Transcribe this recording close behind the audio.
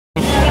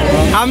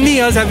How many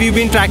years have you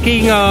been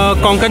tracking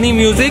Konkani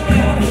music?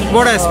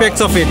 What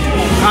aspects of it?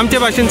 आमचे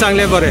भाशेन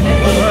सांगले बरें.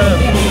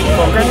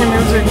 Konkani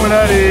music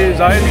म्हळ्यार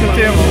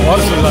जायते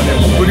वर्स जाले.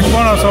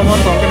 भुरगेपण आसा मग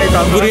कोंकणी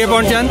कांतरां.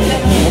 भुरगेपणच्यान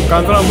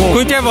कांतरां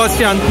खंयच्या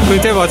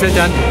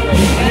वर्साच्यान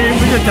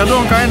म्हणजे तेजो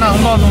कांय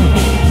नासलो न्हू.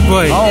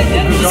 वय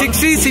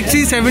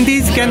 60s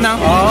 70s केन्ना?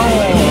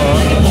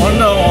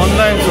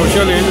 Online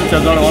social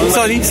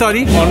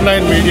sorry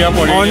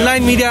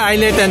online media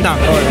आयले तेन्ना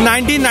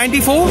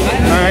 1994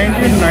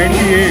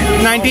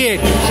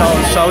 98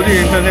 सावदी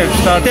इंटरनेट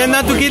स्टार्ट. तेन्ना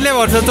तूं कितले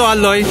वर्साचो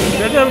आसलोय?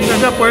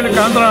 तेच्या पयलीं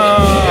कांतरां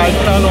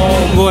आयकतालो.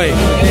 वय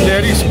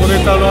लिरिक्स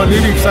बरयतालो.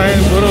 लिरिक्स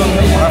हांवें बरोवन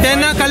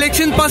तेन्ना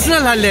कलेक्शन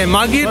पर्सनल आहलें.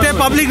 मागीर ते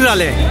पब्लीक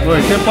जालें. वय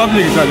ते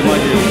पब्लीक जालें.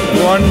 मागीर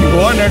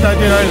गोवा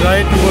नेटाचेर हांवें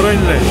जायत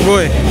बरयल्लें.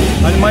 वय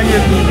आनी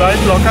मागीर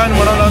जायत लोकांनी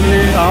म्हणूंक लागली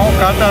हांव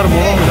कांतार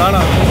म्हणूंक जाणा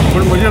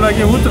पूण म्हजे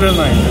लागीं उतर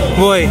नाय.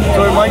 वय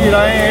सो मागीर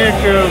हांवें एक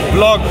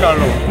ब्लॉग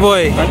काडलो.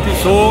 वय आनी ती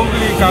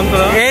सगळीं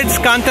कांतरां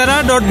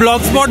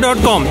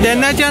kantara.blogspot.com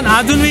तेन्नाच्यान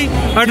अजूनय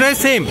एड्रेस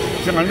सेम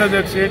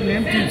न्ही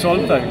ती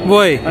चलताय.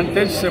 वय आनी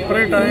तेज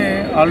सेपरेट हांवें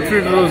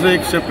आल्फ्रेड रोज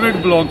एक सेपरेट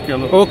ब्लॉग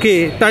केलो. ओके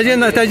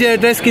ताजे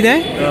एड्रेस कितें?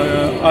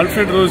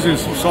 Alfred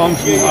roses songs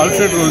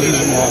Alfred roses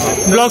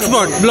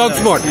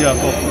Blogspot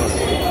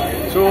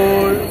so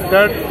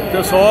that ते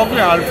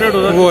सगळे आल्फ्रेड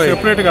रोजाचे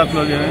सेपरेट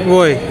घातलो.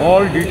 वय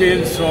ऑल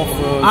डिटेल्स ऑफ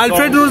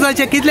आल्फ्रेड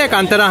रोजाचे कितले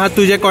कांतरां आहात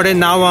तुजे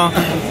कडेन?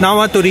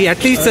 नांवां तरी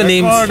at least the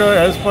names.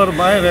 As per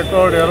my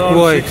record around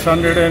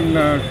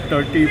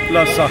 630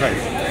 plus आहाय.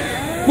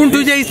 पूण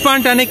तुजे इस्पान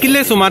ताणें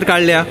कितले सुमार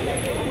काडल्या?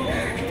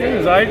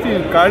 जायती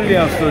काडली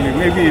आसतली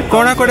मे बी.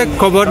 कोणा कडेन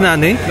खबर ना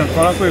न्ही.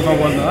 कोणाकूय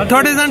खबर ना.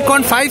 थोडे जाण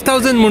कोण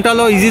 5000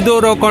 म्हणटालो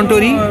इजिदोर ओ कोण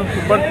तरी.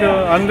 But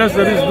unless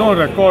there is no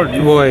record.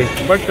 वय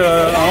बट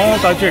हांव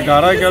ताचे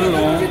घरा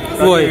गेल्लो.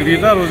 वय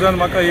रिजा रोजान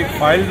म्हाका एक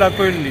फायल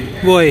दाखयल्ली.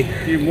 वय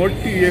ती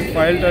मोठी एक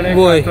फायल ताणें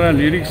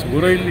लिरिक्स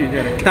बरयल्ली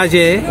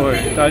ताजे. वय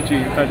ताची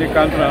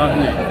कांतरां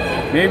आसली.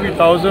 मे बी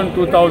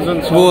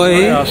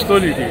 1000-2000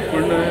 आसतली ती.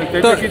 पूण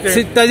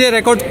ताजे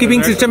रेकॉर्ड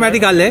किपींग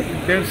सिस्टमॅटीक आहले.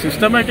 ते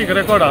सिस्टमॅटीक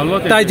रेकॉर्ड आहलो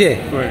ताजे.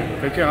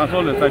 तेचे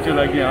आसले ताचे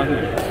लागीं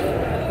आसले.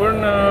 पूण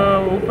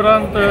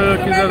उपरांत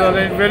कितें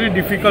जालें व्हेरी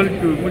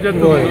डिफिकल्ट म्हणजे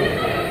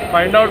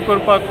फायंड आवट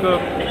करपाक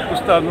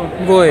कुसता न्हू.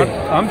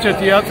 आमचे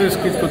तियात्रिस्ट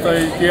कितें कोताय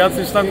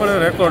तियात्रिस्टां कडेन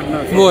रेकॉर्ड ना.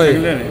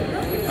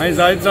 हांवें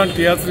जायत जाण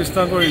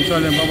तियात्रिस्टां कडेन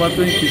विचारलें बाबा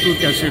तुवें कितू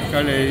कॅसेट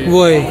काडले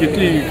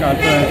कितली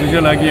कांतरां तुजे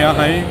लागीं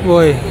आहाय.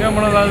 ते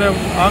म्हणून लागले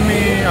आमी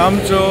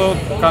आमचो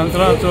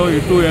कांतरांचो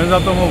हितू हें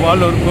जाता मग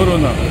वालोर करूं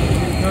ना.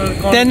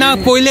 तेन्ना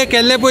पयले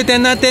केल्ले पळय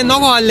तेन्ना ते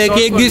नगो आहले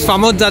की एक दीस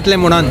फामोद जातले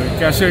म्हणून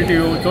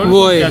कॅसेट्यो.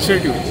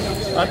 कॅसेट्यो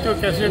आतां त्यो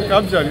कॅसेट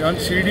काप जाली आनी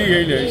सीडी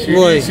येयले.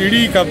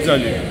 सीडी काप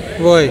जाली.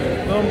 वय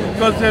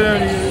बिकॉज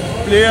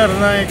प्लेयर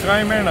नाय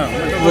कांय मेळना.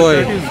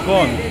 That is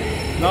gone.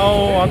 नाव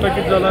आतां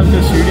कितें जालां ते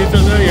सीडीचो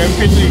जर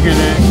MP3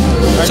 केले.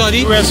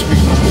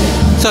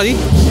 सॉरी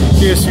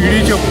ते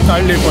सीडीच्यो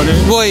काडले पळय.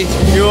 वय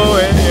त्यो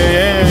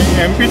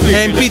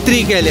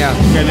MP3 केल्या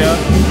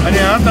आनी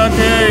आतां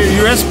ते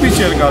USB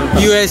चेर घालतात.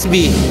 USB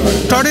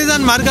थोडे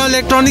जाण मार्गांव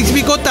इलेक्ट्रॉनिक्स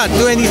बी कोतात.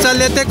 तुवें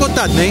विचारले ते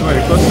कोतात न्ही.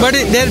 But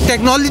there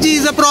technology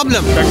is a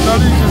problem.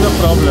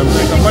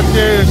 But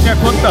ते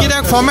कोतात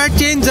कित्याक फॉर्मॅट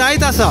चेंज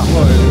जायत आसा.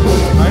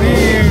 आनी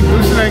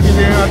दुसरें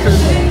कितें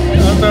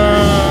आतां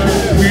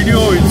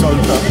व्हिडिओ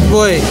चलता.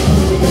 वय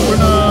पूण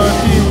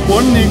ती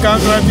पोरणी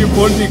कांतरां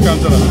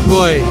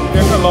वय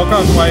तेका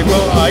लोकांक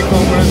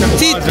आयकोंक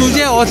म्हणून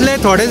तुजे असले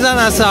थोडे जाण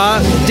आसा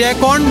जे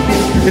कोण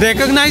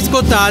रेकग्नायज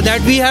कोता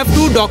that we have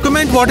to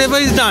document what ever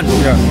is done.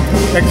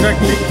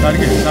 Exactly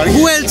सारकें.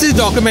 हू एल्स इज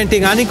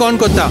डॉक्युमेंटींग आनी कोण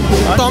कोता?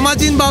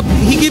 टॉमाजीन बाब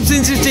he keeps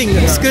insisting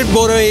script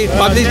बरोय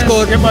publish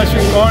कर. ते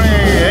भाशेन कोण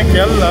हें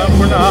केलें ना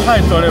पूण आहाय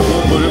थोडे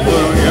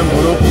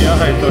बरोवपी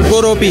आहाय थोडे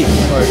बरोवपी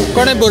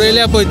कोणें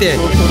बरयल्या पळय ते.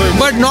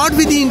 But not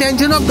with the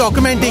intention of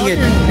डॉक्युमेंटींग it.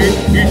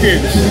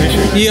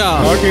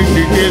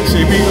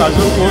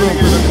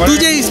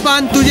 तुजे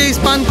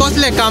इस्पान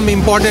कसले काम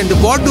important?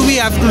 What do we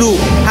have to do?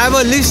 Have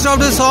a list of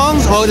the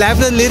songs और हॅव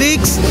द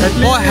लिरिक्स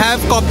और हॅव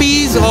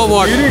कॉपीज और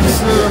वॉट?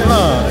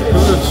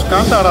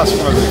 कांतार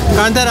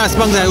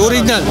आसपाक जाय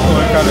ओरिजिनल.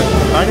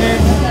 आनी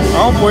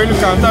हांव पयलीं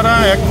कांतारां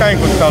एकठांय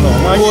करतालो.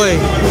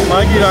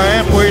 मागीर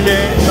हांवें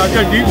पयलें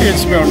ताचे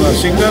डिटेल्स मेळना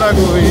सिंगराक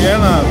हें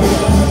ना.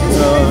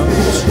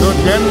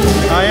 देन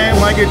हांवें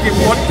मागीर ती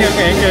परत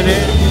हें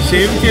केलें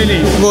सेव केली.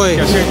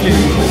 कॅसेट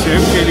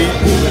सेव केली.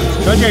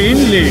 ताचे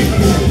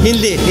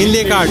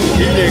इनले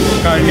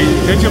काडली.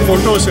 तेचे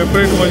फोटो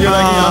सेपरेट म्हजे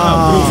लागीं आहा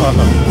प्रूफ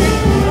आहा.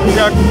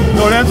 कित्याक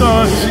थोड्याचो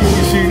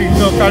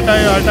सीडीचो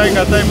आटाय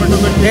घाताय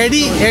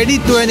म्हणटकच एडी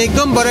तुवें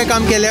एकदम बरें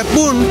काम केलें.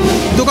 पूण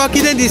तुका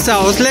कितें दिसता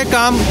असलें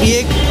काम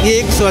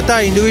एक स्वता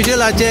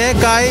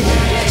इंडिविज्युअलाचें काय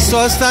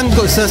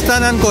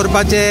संस्थानान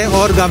करपाचें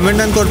और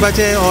गव्हर्मेंटान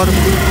करपाचें और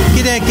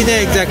कितें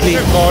एक्झॅक्टली?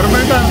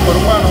 गव्हर्मेंटान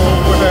करपा न्हू.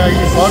 But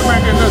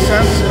government in the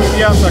sense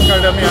tiatr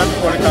academy आनी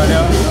पडकाड्या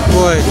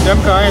वय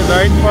तेमकां हांवें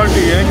जायत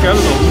फावटी हें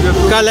केल्लो म्हणजे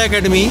कला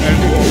academy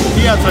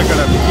tiatr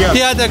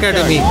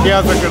academy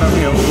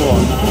of Goa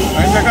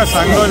हांवें ताका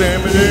सांगलोलें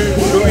म्हणजे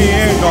तुमी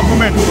हें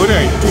डॉक्युमेंट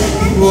कराय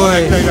वय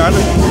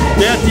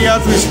ते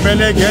तियात्रिस्ट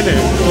मेले गेले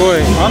वय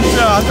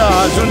आमचे आतां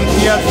अजून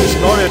तियात्रिस्ट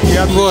नवे वय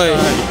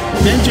तियात्रिस्ट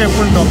तेंचे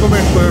पूण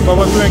डॉक्युमेंट कर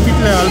बाबा तुवें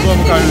कितले आल्बम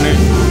काडले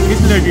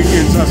कितले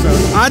डिटेल्स आसा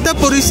आतां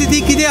परिस्थिती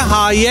कितें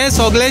आहा हे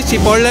सगळे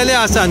शिपडलेले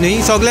आसा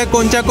न्ही सगळे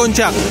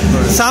कोणच्याक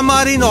some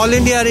are in all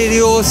India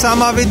radio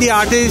some are with the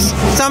artist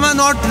some are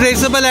not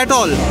traceable at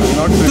all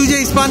तुजे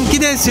हिसपान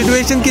कितें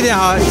सिट्युएशन कितें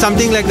आहा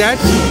समथींग लायक दॅट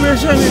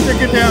सिट्युएशन इतलें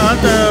कितें आहा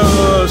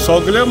तें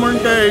सगळे म्हण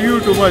ते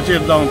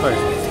युट्यूबाचेर जावताय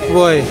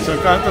वय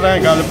कांतरां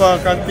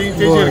घालपाक आनी ती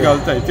तेजेर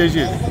घालताय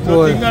तेजेर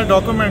थिंगा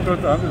डॉक्युमेंट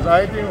करता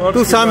जायती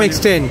टू सम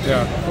एक्सटेंट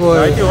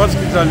जायती वर्स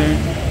कितें जालें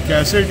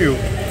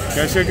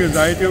कॅसेट्यो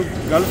जायत्यो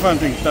गल्फान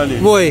विकताली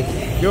वय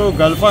त्यो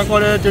गल्फा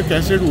कडेन त्यो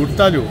कॅसेट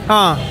उरताल्यो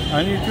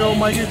आनी त्यो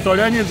मागीर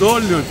थोड्यांनी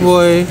दवरल्यो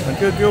वय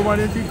त्यो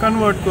मागीर ती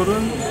कन्वर्ट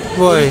करून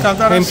वय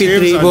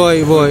MP3 वय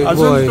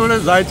अजून थोडे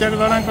जायत्या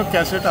जाणांक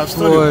कॅसेट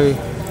आसतल्यो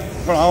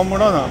पण हांव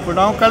म्हणना पूण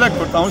हांव कलेक्ट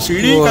करता हांव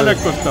सीडी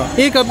कलेक्ट करता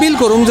एक अपील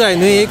करूंक जाय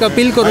न्ही एक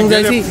अपील करूंक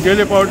जाय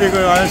गेले फावटी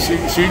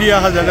हांवें सीडी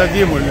आहा जाल्यार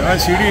दी म्हणलें हांवें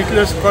सीडी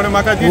इतले कोणें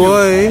म्हाका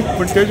दिली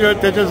पूण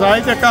तेजें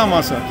जायतें काम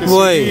आसा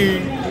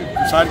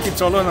सारकी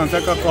चलना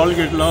ताका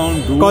कॉलगेट लावन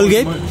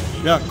कॉलगेट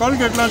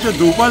लावन ते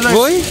धुवपा जाय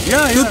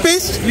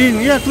टूथपेस्ट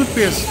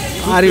टूथपेस्ट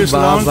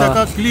लावन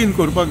ताका क्लीन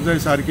करपाक जाय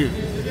सारकी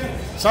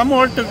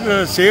समवट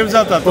सेव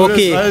जाता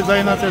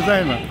जायना तें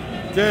जायना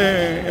ते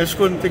अशें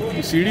करून ते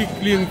सीडी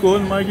क्लीन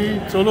करून मागीर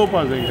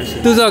चलोवपा जाय अशें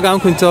तुजो गांव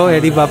खंयचो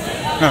एडी बाब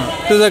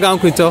तुजो गांव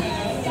खंयचो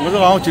म्हजो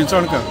हांव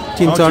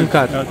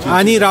चिंचोणकार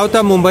आनी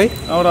रावता मुंबय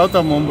हांव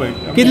रावता मुंबय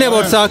कितले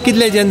वर्सां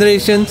कितले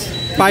जनरेशन्स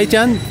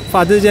बायच्यान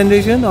फादर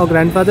जनरेशन ऑर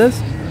ग्रँडफादर्स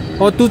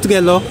ओ तूच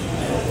गेलो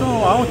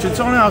हांव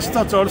चिंचोणे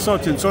आसता चडसो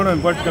Chinchinim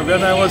but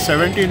when I was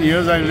 17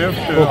 years I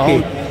left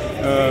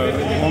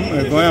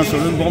गोंया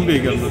सोडून बॉम्बे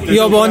गेलो you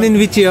R born in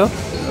which year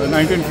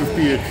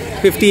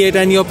 1958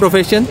 and your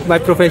profession by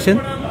profession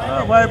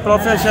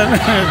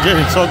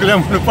सगळे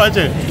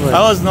म्हणपाचे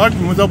आय वॉज नॉट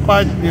म्हजो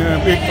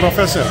एक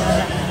प्रोफेसर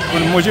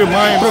पूण म्हजी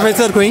माय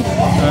प्रोफेसर खंय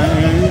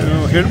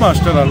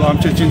हेडमास्टर आलो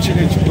आमचे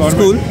चिंचिनी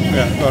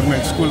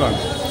गव्हर्मेंट स्कुलान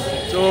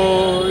सो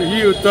ही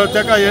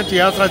ताका हे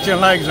तियात्राचें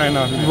लायक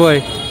जायना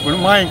पूण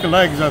मायक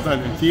लायक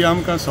जाताली ती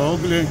आमकां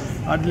सगळे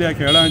आदल्या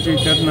खेळांची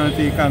तेन्ना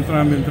ती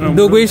कांतरां बिंतरां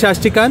दोगूय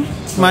शाश्टिकान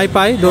माय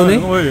पाय दोनूय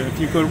हय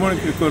ती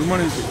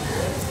करमणीची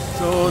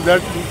सो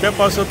दॅट ते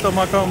पासून तो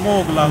म्हाका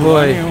मोग लागलो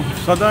आनी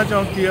सदांच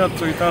हांव तियात्र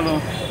चोयतालो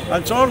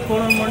आनी चड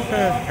करून म्हण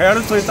ते हेड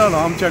चोयतालो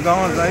आमच्या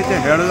गांवांत जायते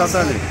हेड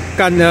जाताले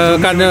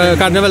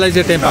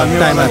कार्निवलाच्या टायमार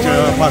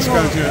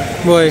पास्कालचे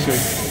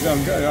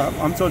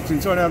आमचो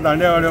चिंचोण्या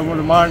दांड्यावाड्यो म्हूण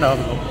मांड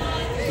आहलो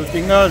सो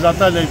थिंगा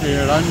जाताले ते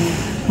हेड आनी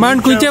मांड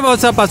खंयच्या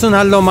वर्सा पासून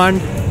आहलो मांड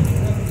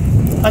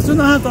अजून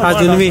आहा तो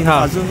अजूनय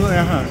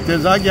आहा ते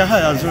जागे आहा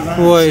अजून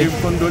सेव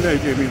करून दवरल्याय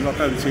ते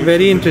लोकांचे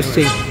व्हेरी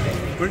इंटरेस्टिंग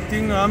पण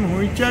थिंग आमी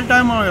खंयच्या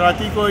टायमार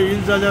रातीको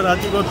येयल जाल्यार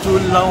रातीको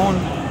चूल लावन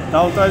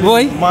धांवताली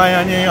माय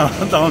आनी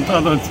हांव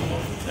धांवतालोच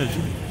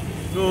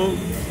सो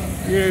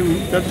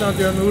तेन्ना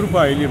तेन्ना उरपा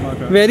आयली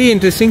म्हाका व्हेरी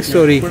इंटरेस्टिंग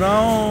स्टोरी पूण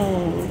हांव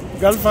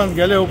गल्फांत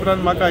गेले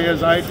उपरांत म्हाका हे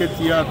जायते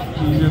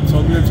तियात्र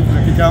सगळे चिंतले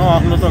कित्याक हांव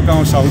आहलो तो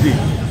गांव सावदी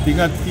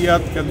थिंगा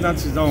तियात्र केन्नाच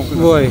जावंक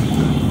वय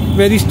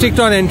very strict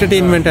on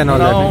entertainment end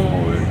all हांव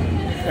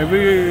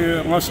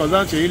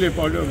सदांच येयले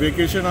पावटी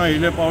वेकेशनां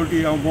येयले पावटी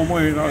हांव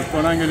बोंबय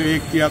कोणाक गेले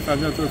एक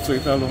तियात्राचो तो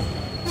चोयतालो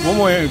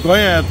बोंबय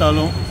गोंया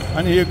येतालो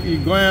आनी एक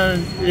गोंया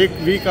एक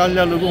वीक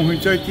आहल्या लोगून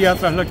खंयच्याय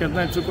तियात्र आहलो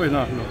केन्नाय चुकय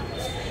नासलो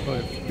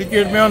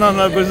तिकेट मेळना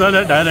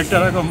जाल्यार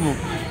डायरेक्टराक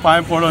पांय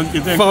पडोन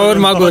कितें पावर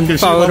मागून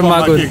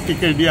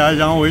टिकेट दिया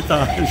हांव वयता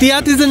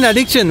tiatr is an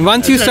addiction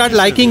once you start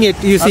liking it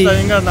you see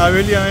हिंगा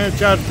नावेली हांवें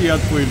 4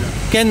 तियात्र पयले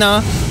केन्ना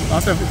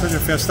आतां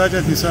फेस्ताच्या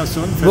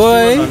दिसासून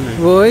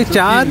वय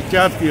 4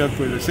 तियात्र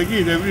पयले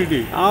सेगीत एवरी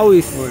डे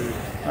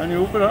आनी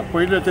उपरांत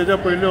पयले तेज्या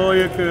पयले हो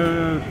एक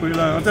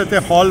पयला आतां ते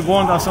हॉल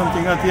बंद आसून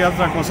थिंगा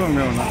तियात्राक वचोंक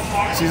मेळना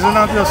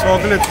सिजनांतले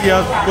सगळे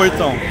तियात्र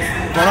पळयता हांव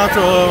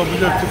कोणाचो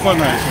म्हणजे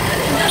चुकोना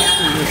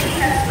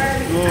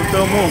तो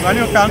मोग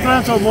आनी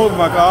कांतरांचो मोग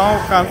म्हाका हांव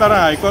कांतारां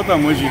आयकता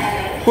म्हजी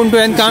पूण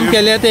तुवें काम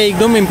केलें तें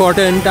एकदम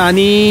इम्पॉर्टंट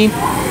आनी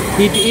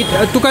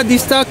तुका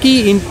दिसता की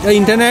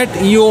इंटरनेट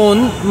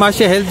येवन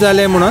मातशें हेल्प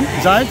जालें म्हणून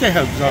जायते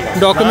हेल्प जाला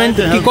डॉक्युमेंट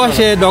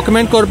कशें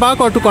डॉक्युमेंट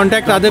करपाक or to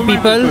contact other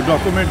people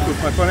document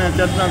करपाक कोणें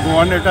तेन्ना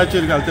गोवा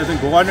नेटाचेर घालता तें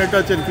गोवा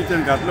नेटाचेर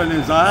कितें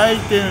घातलेलें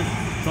जायते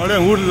थोडें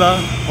उरलां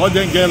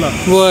ओदें गेलां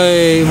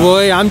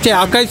वय आमचे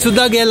आकाश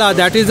सुद्दां गेला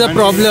that is a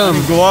problem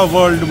Goa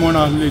world म्हूण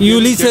आहलें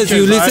युलिसीस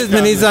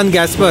मिनीस आन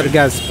गॅस्पर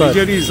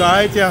तेजेर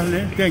जायते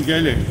आहलें तें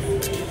गेलें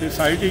ते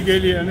सायटी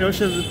गेली आनी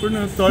अशें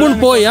पूण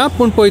पळय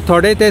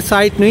थोडे ते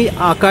सायट न्हय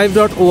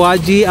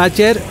archive.org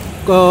हाचेर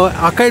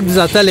आर्कायव्ह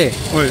जाताले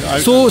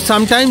so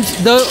sometimes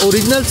the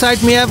original site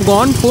may have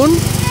gone पूण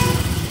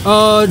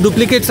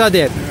डुप्लिकेट्स आर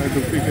देर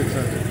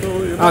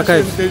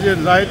तेजेर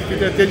जायत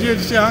कितें तेजेर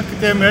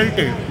कितें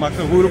मेळटे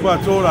म्हाका उर्बा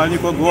चड आनी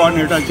गोवा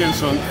नेटाचेर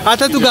सोन.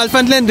 आतां तूं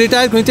गल्फांतल्यान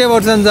रिटायर खंयच्या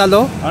वर्सान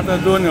जालो? आतां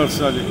 2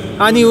 वर्सां जालीं.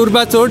 आनी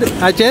उर्बा चड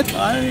हाचेर?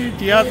 आनी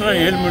तियात्रां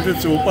येयले म्हणटा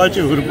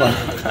चोवपाची उर्बा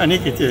आनी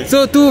कितें.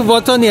 सो तूं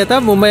वचोन येता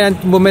मुंबय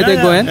ते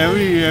गोंयान?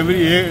 एवरी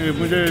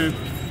म्हणजे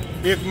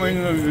 1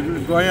 म्हयनो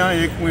गोंया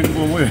 1 म्हयनो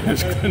मुंबय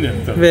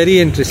येता. Very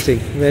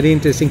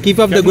interesting.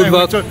 Keep up the good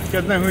work.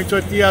 केन्ना खंयचो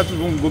तियात्र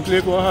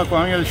गुपलेक वहा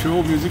कोंगेल शो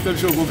म्युजिकल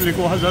शो गुपलेक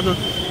वहा जालो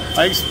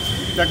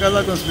ताका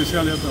लागून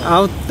स्पेशल येता.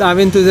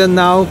 हांवें तुजें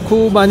नांव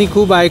खूब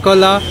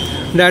आयकलां.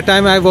 That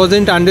time I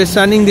wasn't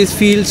understanding this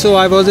field, so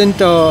I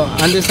wasn't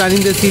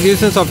understanding the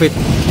seriousness of it.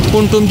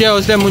 पूण तुमच्या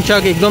असल्या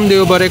मनशाक एकदम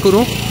देव बरें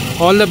करूं.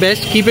 All the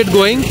best. Keep it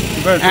going.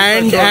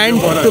 And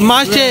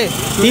मातशे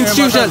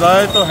institution.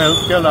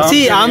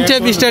 See, आमचे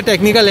Mr.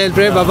 Technical help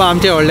रे बाबा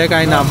आमचे व्हडले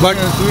काय ना. But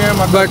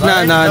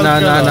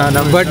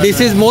ना. But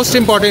this is most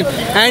important.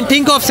 And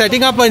think of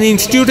setting up an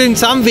institute in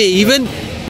some way. Even